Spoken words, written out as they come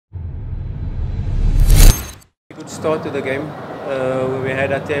start to the game, where we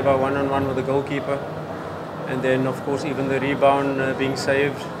had Ateba one-on-one with the goalkeeper, and then of course even the rebound being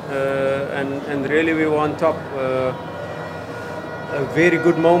saved, and really we were on top. Very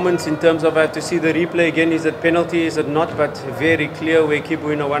good moments in terms of I have to see the replay again. Is it penalty? Is it not? But very clear where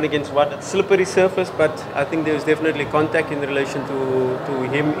Kibu one against one. It's slippery surface, but I think there was definitely contact in relation to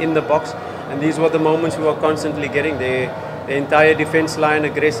him in the box. And these were the moments we were constantly getting. The entire defense line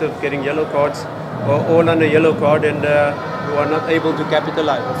aggressive, getting yellow cards, or all on a yellow card, and we were not able to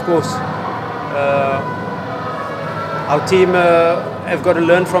capitalize. Of course, our team have got to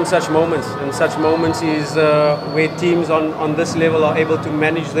learn from such moments, and such moments is where teams on this level are able to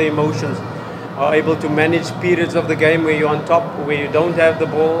manage their emotions, are able to manage periods of the game where you're on top, where you don't have the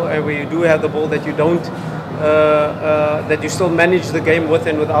ball, and where you do have the ball that you don't, that you still manage the game with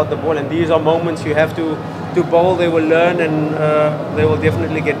and without the ball. And these are moments you have to bowl. They will learn, and they will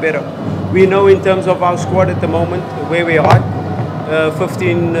definitely get better. We know in terms of our squad at the moment where we are,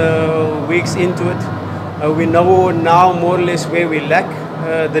 15 weeks into it. We know now more or less where we lack.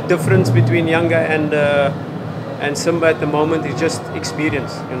 The difference between Younger and Simba at the moment is just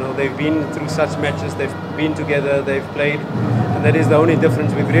experience. You know, they've been through such matches, they've been together, they've played, and that is the only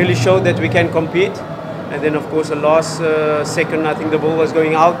difference. We've really showed that we can compete. And then, of course, the last second, I think the ball was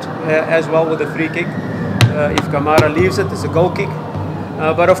going out as well with a free kick. If Camara leaves it, it's a goal kick.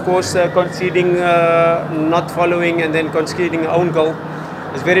 But of course, conceding, not following, and then conceding own goal.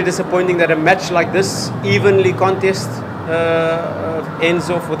 It's very disappointing that a match like this, evenly contest, ends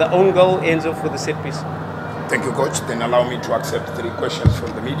off with the own goal, ends off with a set piece. Thank you, Coach. Then allow me to accept 3 questions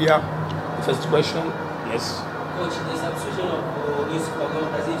from the media. The first question, yes. Coach, the substitution of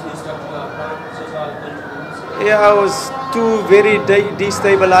Ungekuwa, does it instruct your plan? Yeah, it was 2 very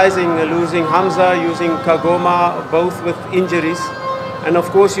destabilizing, losing Hamza, using Kagoma, both with injuries. And of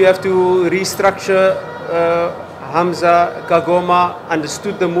course, you have to restructure. Hamza, Kagoma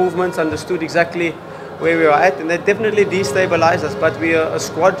understood the movements, understood exactly where we were at, and that definitely destabilized us. But we are a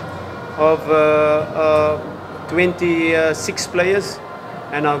squad of 26 players,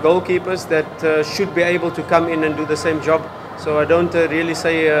 and our goalkeepers that should be able to come in and do the same job. So I don't really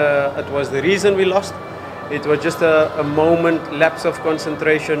say it was the reason we lost. It was just a moment, lapse of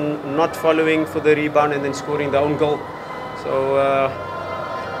concentration, not following for the rebound, and then scoring their own goal. So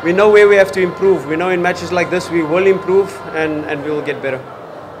we know where we have to improve. We know in matches like this we will improve, and we will get better.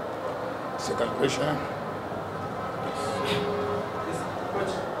 Second question. Coach,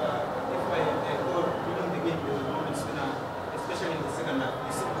 if I go during the game, there were moments when, especially in the second half,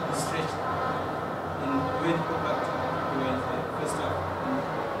 you seem to be stretched. And when you go back to the first half,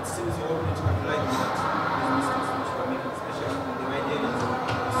 it seems you're open to capitalize on that. These mistakes which you are making, especially in the right areas.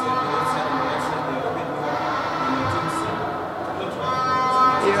 You see on the left side and the right side, they're open you up, and your team seems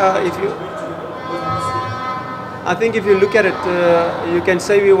yeah, I think if you look at it, you can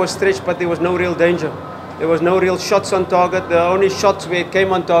say we were stretched, but there was no real danger. There was no real shots on target. The only shots where it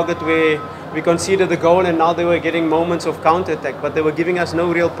came on target where we conceded the goal, and now they were getting moments of counter-attack, but they were giving us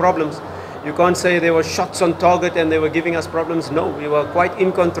no real problems. You can't say there were shots on target and they were giving us problems. No, we were quite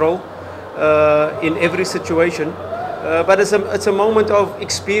in control in every situation. But it's a moment of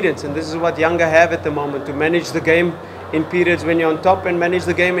experience, and this is what Younger have at the moment, to manage the game in periods when you're on top and manage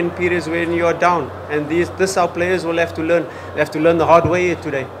the game in periods when you're down. And this our players will have to learn. They have to learn the hard way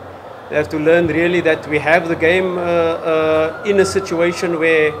today. They have to learn really that we have the game in a situation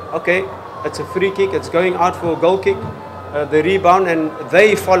where, okay, it's a free kick, it's going out for a goal kick, the rebound, and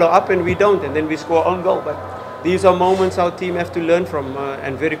they follow up and we don't, and then we score own goal. But these are moments our team have to learn from,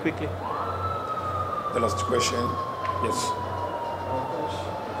 and very quickly. The last question, yes. Coach,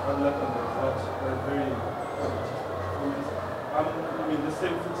 I'm not on the results, but very I mean, the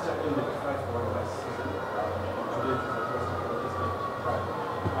same fixture ended 5-1 last season. Today is the first of this game.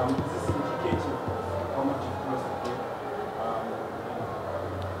 Is this indicative of how much you've closed the game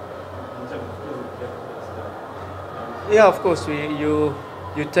in terms of closing the gap against them? Yeah, of course. You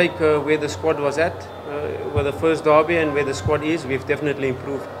take where the squad was at, where the first derby and where the squad is. We've definitely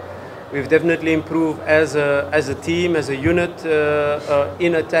improved. We've definitely improved as a team, as a unit,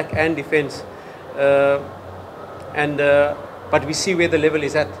 in attack and defence. But we see where the level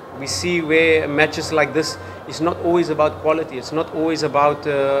is at. We see where matches like this is not always about quality. It's not always about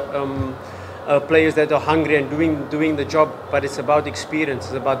players that are hungry and doing the job, but it's about experience.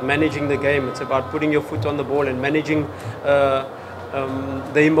 It's about managing the game. It's about putting your foot on the ball and managing the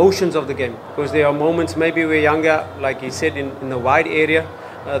emotions of the game. Because there are moments maybe where Younger, like he said, in the wide area,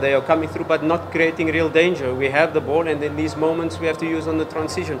 they are coming through but not creating real danger. We have the ball, and then these moments we have to use on the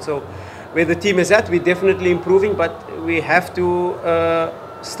transition. So where the team is at, we're definitely improving, but we have to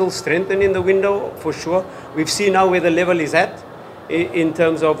still strengthening the window for sure. We've seen now where the level is at in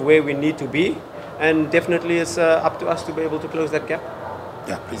terms of where we need to be, and definitely it's up to us to be able to close that gap.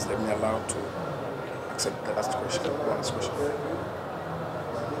 Yeah, please let me allow to accept the last question, one last question.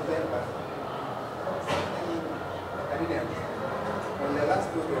 On the last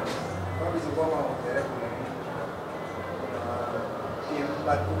program, Fabrice Ngoma was the referee team,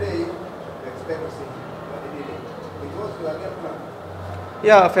 but today we expect to see him, but he didn't. It was your game plan.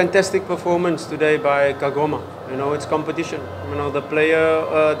 Yeah, a fantastic performance today by Kagoma. You know, it's competition. You know, the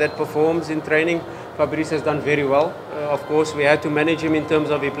player that performs in training, Fabrice has done very well. Of course, we had to manage him in terms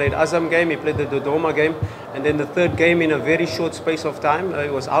of he played Azam game, he played the Dodoma game, and then the third game in a very short space of time, he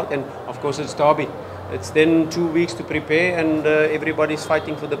was out. And of course, it's Derby. It's then 2 weeks to prepare, and everybody's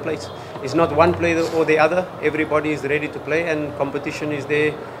fighting for the place. It's not one player or the other. Everybody is ready to play, and competition is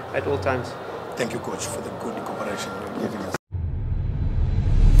there at all times. Thank you, Coach, for the good